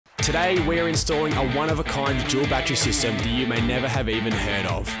Today we're installing a one-of-a-kind dual battery system that you may never have even heard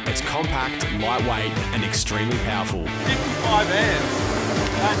of. It's compact, lightweight and extremely powerful. 55 amps,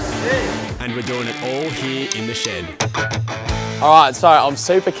 that's it. And we're doing it all here in the shed. Alright, so I'm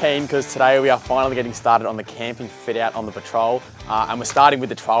super keen because today we are finally getting started on the camping fit out on the Patrol, and we're starting with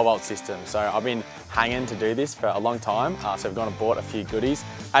the 12-volt system. So I've been hanging to do this for a long time, so we've gone and bought a few goodies.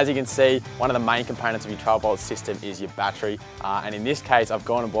 As you can see, one of the main components of your 12-volt system is your battery, and in this case I've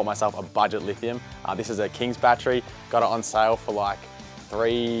gone and bought myself a budget lithium. This is a Kings battery, got it on sale for like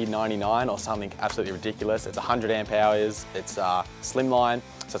 $3.99 or something absolutely ridiculous. It's 100 amp hours, it's slimline,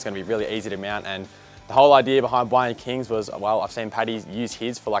 so it's going to be really easy to mount. And the whole idea behind buying Kings was, well, I've seen Paddy use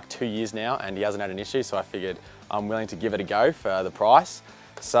his for like 2 years now and he hasn't had an issue, so I figured I'm willing to give it a go for the price.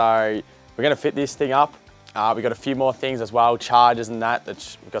 So we're going to fit this thing up. We've got a few more things as well, chargers and that.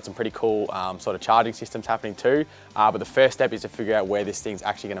 We've got some pretty cool sort of charging systems happening too. But the first step is to figure out where this thing's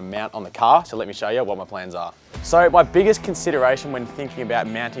actually going to mount on the car. So let me show you what my plans are. So my biggest consideration when thinking about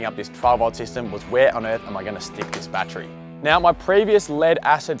mounting up this 12-volt system was where on earth am I going to stick this battery? Now, my previous lead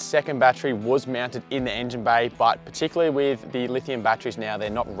acid second battery was mounted in the engine bay, but particularly with the lithium batteries now,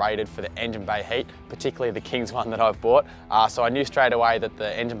 they're not rated for the engine bay heat, particularly the Kings one that I've bought. So I knew straight away that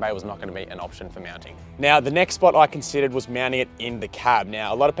the engine bay was not going to be an option for mounting. Now, the next spot I considered was mounting it in the cab.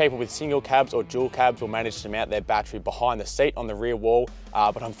 Now, a lot of people with single cabs or dual cabs will manage to mount their battery behind the seat on the rear wall,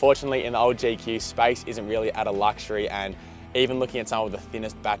 but unfortunately in the old GQ, space isn't really at a luxury, and even looking at some of the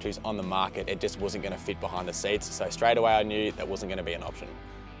thinnest batteries on the market, it just wasn't going to fit behind the seats. So straight away I knew that wasn't going to be an option.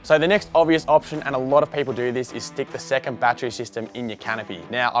 So the next obvious option, and a lot of people do this, is stick the second battery system in your canopy.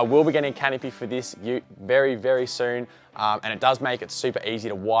 Now, I will be getting a canopy for this ute very, very soon, and it does make it super easy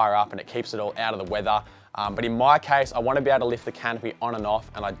to wire up and it keeps it all out of the weather. But in my case, I want to be able to lift the canopy on and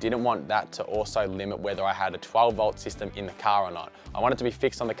off, and I didn't want that to also limit whether I had a 12-volt system in the car or not. I want it to be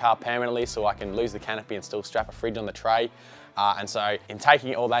fixed on the car permanently so I can lose the canopy and still strap a fridge on the tray. And so in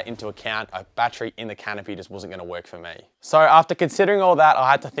taking all that into account, a battery in the canopy just wasn't going to work for me. So after considering all that, I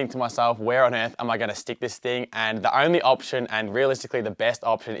had to think to myself, where on earth am I going to stick this thing? And the only option, and realistically the best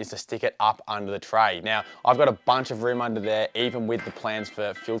option, is to stick it up under the tray. Now, I've got a bunch of room under there, even with the plans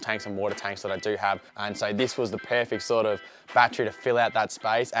for fuel tanks and water tanks that I do have. And so this was the perfect sort of battery to fill out that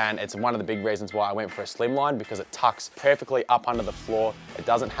space, and it's one of the big reasons why I went for a slimline, because it tucks perfectly up under the floor, it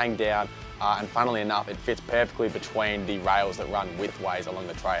doesn't hang down, and funnily enough, it fits perfectly between the rails that run widthways along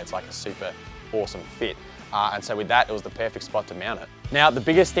the tray. It's like a super awesome fit. And so with that, it was the perfect spot to mount it. Now, the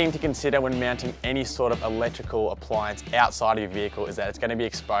biggest thing to consider when mounting any sort of electrical appliance outside of your vehicle is that it's going to be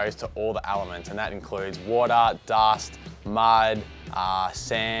exposed to all the elements, and that includes water, dust, mud,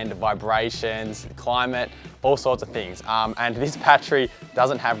 sand, vibrations, climate, all sorts of things. And this battery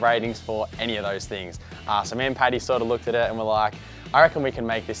doesn't have ratings for any of those things. So me and Paddy sort of looked at it and were like, I reckon we can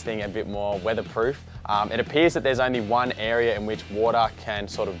make this thing a bit more weatherproof. It appears that there's only one area in which water can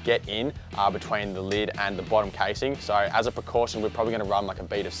sort of get in between the lid and the bottom casing. So as a precaution, we're probably going to run like a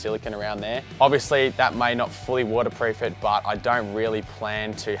bead of silicone around there. Obviously, that may not fully waterproof it, but I don't really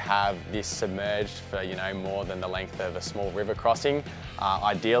plan to have this submerged for, you know, more than the length of a small river crossing,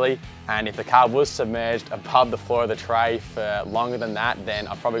 ideally. And if the car was submerged above the floor of the tray for longer than that, then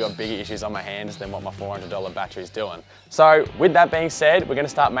I've probably got bigger issues on my hands than what my $400 battery is doing. So with that being said, we're going to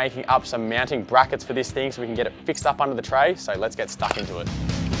start making up some mounting brackets for this thing so we can get it fixed up under the tray. So let's get stuck into it.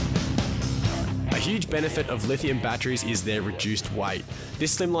 A huge benefit of lithium batteries is their reduced weight.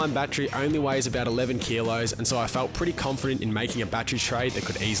 This slimline battery only weighs about 11 kilos, and so I felt pretty confident in making a battery tray that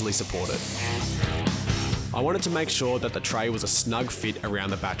could easily support it. I wanted to make sure that the tray was a snug fit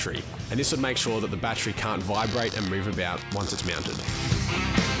around the battery, and this would make sure that the battery can't vibrate and move about once it's mounted.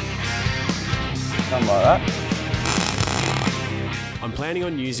 Something like that. I'm planning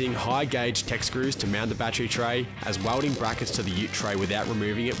on using high gauge tech screws to mount the battery tray, as welding brackets to the ute tray without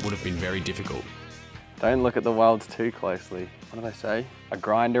removing it would have been very difficult. Don't look at the welds too closely. What do they say? A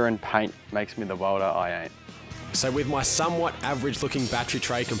grinder and paint makes me the welder I ain't. So with my somewhat average looking battery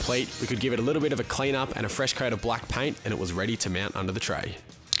tray complete, we could give it a little bit of a clean up and a fresh coat of black paint, and it was ready to mount under the tray.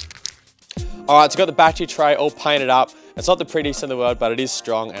 Alright, so got the battery tray all painted up. It's not the prettiest in the world, but it is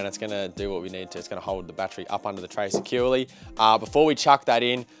strong and it's going to do what we need to. It's going to hold the battery up under the tray securely. Before we chuck that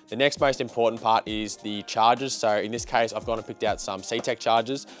in, the next most important part is the chargers. So in this case, I've gone and picked out some C-Tech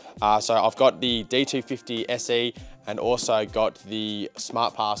chargers. So I've got the D250 SE and also got the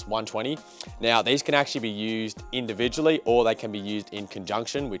SmartPass 120. Now these can actually be used individually or they can be used in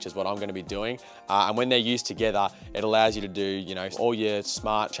conjunction, which is what I'm going to be doing. And when they're used together, it allows you to do, you know, all your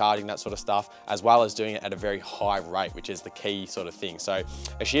smart charging, that sort of stuff, as well as doing it at a very high rate, which is the key sort of thing. So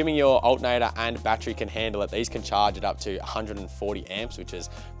assuming your alternator and battery can handle it, these can charge it up to 140 amps, which is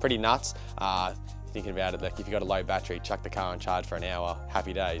pretty nuts. Thinking about it, like if you've got a low battery, chuck the car on charge for an hour,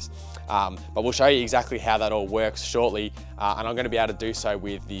 happy days. But we'll show you exactly how that all works shortly. And I'm gonna be able to do so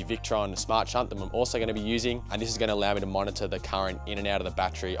with the Victron Smart Shunt that I'm also gonna be using. And this is gonna allow me to monitor the current in and out of the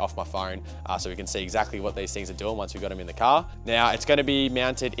battery off my phone, so we can see exactly what these things are doing once we've got them in the car. Now, it's gonna be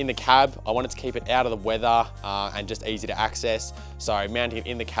mounted in the cab. I wanted to keep it out of the weather and just easy to access. So mounting it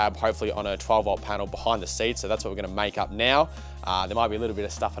in the cab, hopefully on a 12-volt panel behind the seat. So that's what we're gonna make up now. There might be a little bit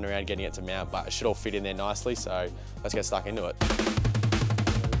of stuffing around getting it to mount, but it should all fit in there nicely, so let's get stuck into it.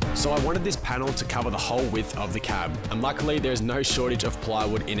 So I wanted this panel to cover the whole width of the cab, and luckily there's no shortage of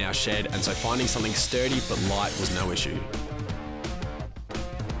plywood in our shed, and so finding something sturdy but light was no issue.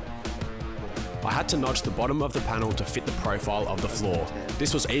 I had to notch the bottom of the panel to fit the profile of the floor.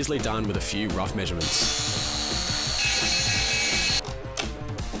 This was easily done with a few rough measurements.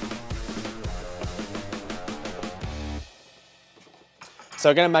 So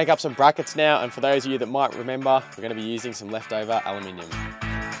we're going to make up some brackets now, and for those of you that might remember, we're going to be using some leftover aluminium.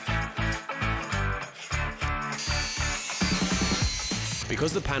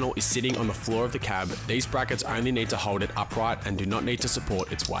 Because the panel is sitting on the floor of the cab, these brackets only need to hold it upright and do not need to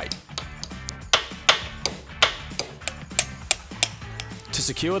support its weight. To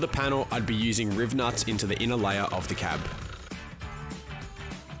secure the panel, I'd be using riv nuts into the inner layer of the cab.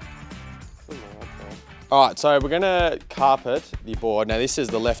 All right, so we're gonna carpet the board. Now this is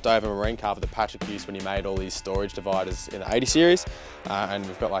the leftover marine carpet that Patrick used when he made all these storage dividers in the 80 series. And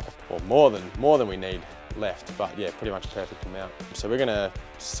we've got like, well, more than we need left, but yeah, pretty much a perfect amount. So we're gonna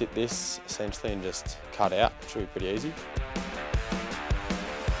sit this essentially and just cut out. Should be pretty easy.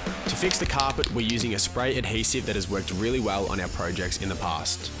 To fix the carpet, we're using a spray adhesive that has worked really well on our projects in the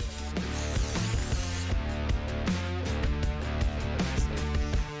past.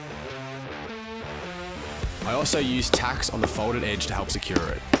 I also use tacks on the folded edge to help secure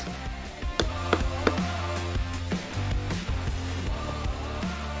it.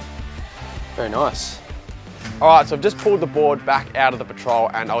 Very nice. All right, so I've just pulled the board back out of the Patrol,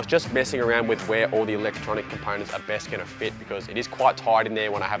 and I was just messing around with where all the electronic components are best gonna fit, because it is quite tight in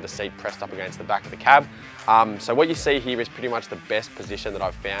there when I have the seat pressed up against the back of the cab. So what you see here is pretty much the best position that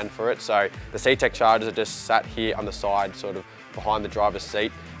I've found for it. So the C-Tech chargers are just sat here on the side, sort of behind the driver's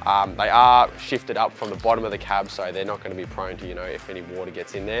seat. They are shifted up from the bottom of the cab, so they're not going to be prone to, you know, if any water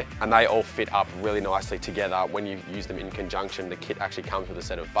gets in there. And they all fit up really nicely together. When you use them in conjunction, the kit actually comes with a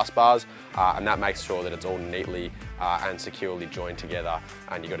set of bus bars, and that makes sure that it's all neatly and securely joined together,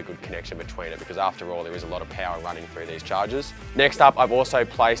 and you've got a good connection between it, because after all, there is a lot of power running through these chargers. Next up, I've also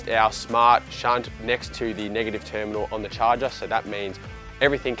placed our smart shunt next to the negative terminal on the charger, so that means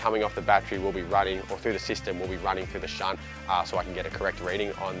everything coming off the battery will be running, or through the system will be running through the shunt, so I can get a correct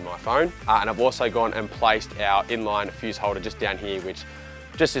reading on my phone. And I've also gone and placed our inline fuse holder just down here, which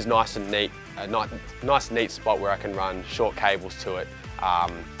just is nice and neat, a nice neat spot where I can run short cables to it,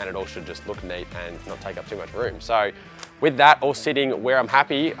 and it all should just look neat and not take up too much room. So with that all sitting where I'm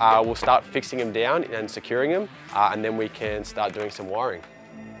happy, we'll start fixing them down and securing them, and then we can start doing some wiring.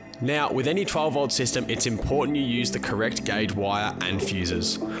 Now, with any 12-volt system, it's important you use the correct gauge wire and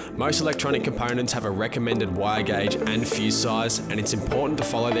fuses. Most electronic components have a recommended wire gauge and fuse size, and it's important to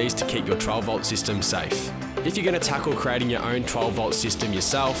follow these to keep your 12-volt system safe. If you're going to tackle creating your own 12-volt system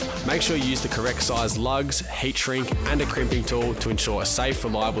yourself, make sure you use the correct size lugs, heat shrink, and a crimping tool to ensure a safe,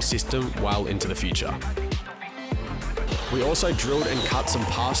 reliable system well into the future. We also drilled and cut some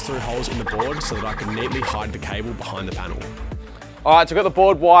pass-through holes in the board so that I can neatly hide the cable behind the panel. All right, so we've got the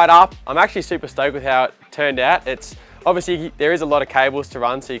board wired up. I'm actually super stoked with how it turned out. It's obviously, there is a lot of cables to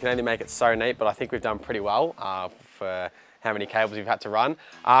run, so you can only make it so neat, but I think we've done pretty well for how many cables we've had to run.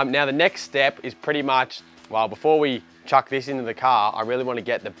 Now the next step is pretty much, well, before we chuck this into the car, I really want to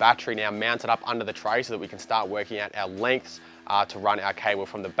get the battery now mounted up under the tray so that we can start working out our lengths to run our cable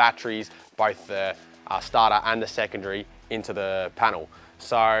from the batteries, both the starter and the secondary, into the panel.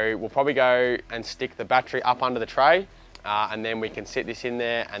 So we'll probably go and stick the battery up under the tray, and then we can sit this in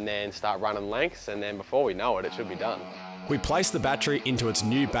there and then start running lengths, and then before we know it, it should be done. We placed the battery into its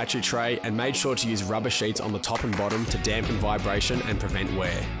new battery tray and made sure to use rubber sheets on the top and bottom to dampen vibration and prevent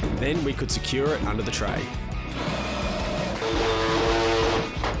wear. Then we could secure it under the tray.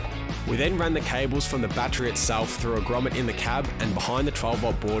 We then ran the cables from the battery itself through a grommet in the cab and behind the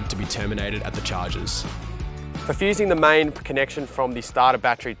 12-volt board to be terminated at the chargers. For fusing the main connection from the starter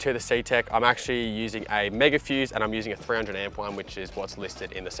battery to the CTEC, I'm actually using a mega fuse and I'm using a 300 amp one, which is what's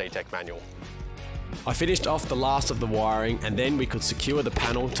listed in the CTEC manual. I finished off the last of the wiring and then we could secure the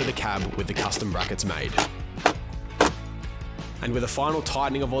panel to the cab with the custom brackets made. And with a final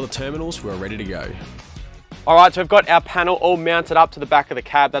tightening of all the terminals, we're ready to go. All right, so we've got our panel all mounted up to the back of the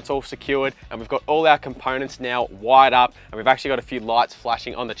cab, that's all secured, and we've got all our components now wired up, and we've actually got a few lights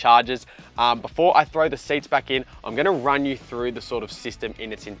flashing on the chargers. Before I throw the seats back in, I'm gonna run you through the sort of system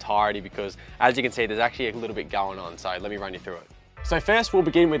in its entirety because as you can see, there's actually a little bit going on, so let me run you through it. So first we'll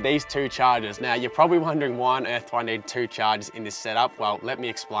begin with these two chargers. Now you're probably wondering why on earth do I need two chargers in this setup? Well, let me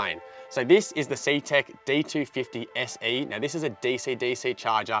explain. So this is the CTEC D250 SE. Now this is a DC-DC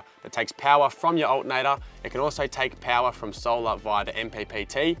charger that takes power from your alternator. It can also take power from solar via the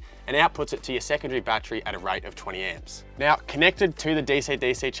MPPT and outputs it to your secondary battery at a rate of 20 amps. Now connected to the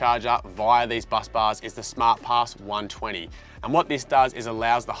DC-DC charger via these bus bars is the SmartPass 120. And what this does is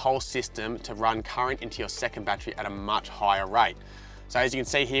allows the whole system to run current into your second battery at a much higher rate. So as you can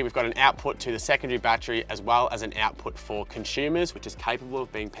see here, we've got an output to the secondary battery as well as an output for consumers, which is capable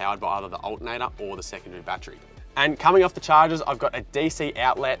of being powered by either the alternator or the secondary battery. And coming off the chargers, I've got a DC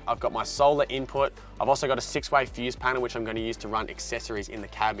outlet, I've got my solar input, I've also got a 6-way fuse panel, which I'm going to use to run accessories in the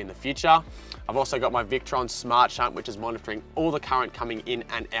cab in the future. I've also got my Victron Smart Shunt, which is monitoring all the current coming in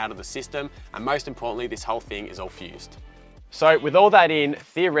and out of the system. And most importantly, this whole thing is all fused. So with all that in,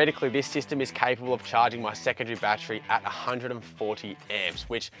 theoretically this system is capable of charging my secondary battery at 140 amps,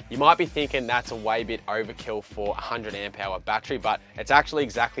 which you might be thinking that's a way bit overkill for a 100 amp hour battery, but it's actually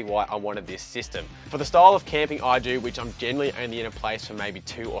exactly why I wanted this system. For the style of camping I do, which I'm generally only in a place for maybe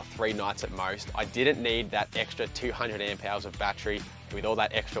 2 or 3 nights at most, I didn't need that extra 200 amp hours of battery with all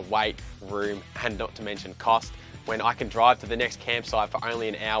that extra weight, room, and not to mention cost, when I can drive to the next campsite for only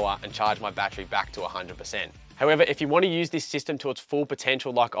an hour and charge my battery back to 100%. However, if you want to use this system to its full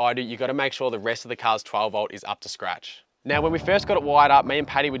potential like I do, you've got to make sure the rest of the car's 12 volt is up to scratch. Now, when we first got it wired up, me and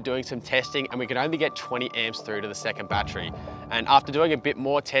Paddy were doing some testing and we could only get 20 amps through to the second battery. And after doing a bit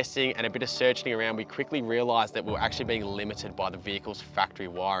more testing and a bit of searching around, we quickly realized that we were actually being limited by the vehicle's factory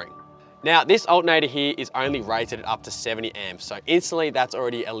wiring. Now, this alternator here is only rated at up to 70 amps, so instantly that's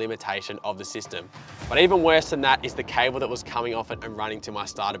already a limitation of the system. But even worse than that is the cable that was coming off it and running to my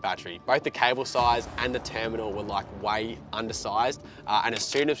starter battery. Both the cable size and the terminal were like way undersized, and as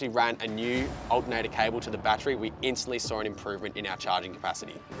soon as we ran a new alternator cable to the battery, we instantly saw an improvement in our charging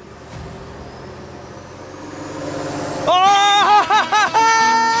capacity. Oh!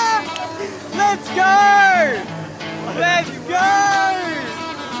 Let's go! Let's go!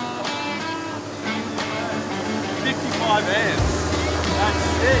 55 amps. That's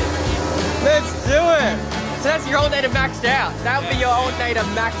it. Let's do it. So that's your alternator maxed out. That would be your alternator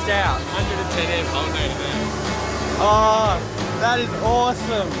maxed out. 110 amp alternator there. Oh, that is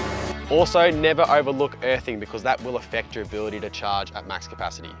awesome. Also, never overlook earthing because that will affect your ability to charge at max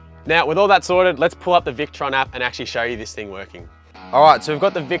capacity. Now, with all that sorted, let's pull up the Victron app and actually show you this thing working. All right, so we've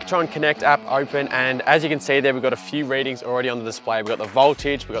got the Victron Connect app open, and as you can see there, we've got a few readings already on the display. We've got the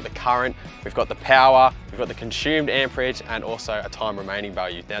voltage, we've got the current, we've got the power, we've got the consumed amperage, and also a time remaining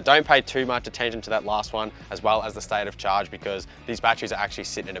value. Now, don't pay too much attention to that last one, as well as the state of charge, because these batteries are actually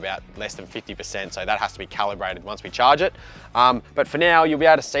sitting at about less than 50%, so that has to be calibrated once we charge it. But for now, you'll be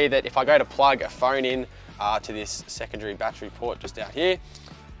able to see that if I go to plug a phone in to this secondary battery port just out here,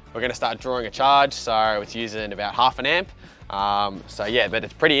 we're gonna start drawing a charge, so it's using about half an amp. So yeah, but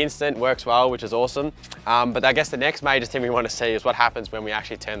it's pretty instant, works well, which is awesome. But I guess the next major thing we want to see is what happens when we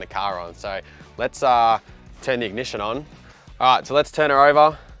actually turn the car on. So let's turn the ignition on. All right, so let's turn her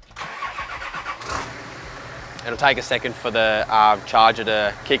over. It'll take a second for the charger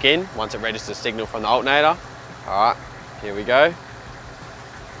to kick in once it registers a signal from the alternator. All right, here we go.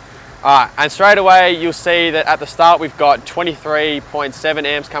 All right, and straight away you'll see that at the start we've got 23.7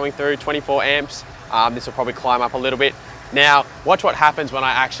 amps coming through, 24 amps. This will probably climb up a little bit. Now, watch what happens when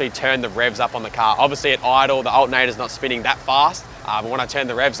I actually turn the revs up on the car. Obviously at idle, the alternator's not spinning that fast, but when I turn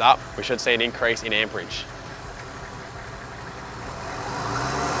the revs up, we should see an increase in amperage.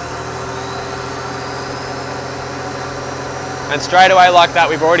 And straight away like that,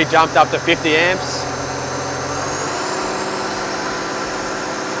 we've already jumped up to 50 amps.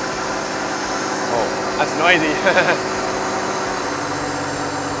 Oh, that's noisy.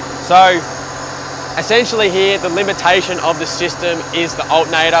 So, essentially here, the limitation of the system is the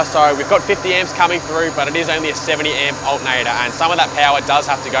alternator. So we've got 50 amps coming through, but it is only a 70 amp alternator, and some of that power does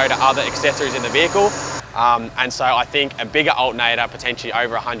have to go to other accessories in the vehicle. And so I think a bigger alternator, potentially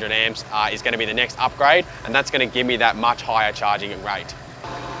over 100 amps, is going to be the next upgrade, and that's going to give me that much higher charging rate.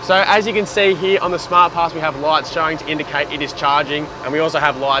 So as you can see here on the Smart Pass, we have lights showing to indicate it is charging, and we also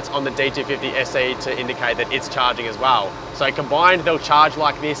have lights on the D250 SE to indicate that it's charging as well. So combined, they'll charge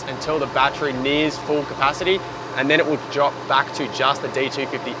like this until the battery nears full capacity, and then it will drop back to just the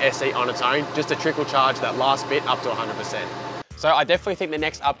D250 SE on its own, just to trickle charge that last bit up to 100%. So I definitely think the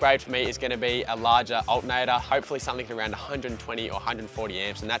next upgrade for me is going to be a larger alternator, hopefully something around 120 or 140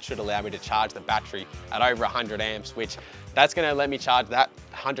 amps, and that should allow me to charge the battery at over 100 amps, which that's going to let me charge that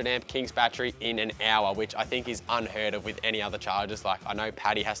 100 amp Kings battery in an hour, which I think is unheard of with any other chargers. Like I know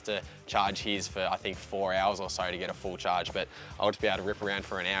Paddy has to charge his for I think 4 hours or so to get a full charge, but I'll just be able to rip around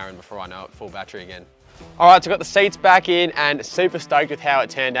for an hour and before I know it, full battery again. All right, so I've got the seats back in and super stoked with how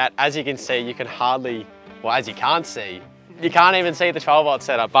it turned out. As you can see, you can hardly, well, as you can't see, you can't even see the 12 volt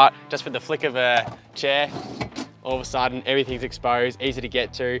setup, but just with the flick of a chair, all of a sudden everything's exposed, easy to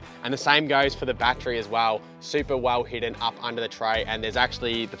get to. And the same goes for the battery as well. Super well hidden up under the tray, and there's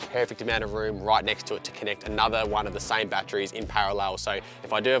actually the perfect amount of room right next to it to connect another one of the same batteries in parallel. So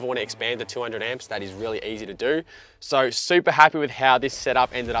if I do ever want to expand to 200 amps, that is really easy to do. So super happy with how this setup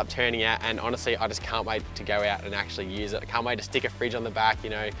ended up turning out, and honestly, I just can't wait to go out and actually use it. I can't wait to stick a fridge on the back,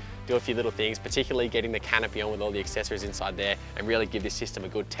 you know, do a few little things, particularly getting the canopy on with all the accessories inside there, and really give this system a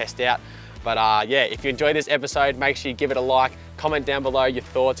good test out. But yeah, if you enjoyed this episode, make sure you give it a like, comment down below your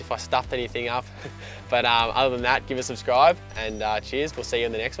thoughts if I stuffed anything up. But other than that, give a subscribe, and cheers, we'll see you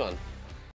in the next one.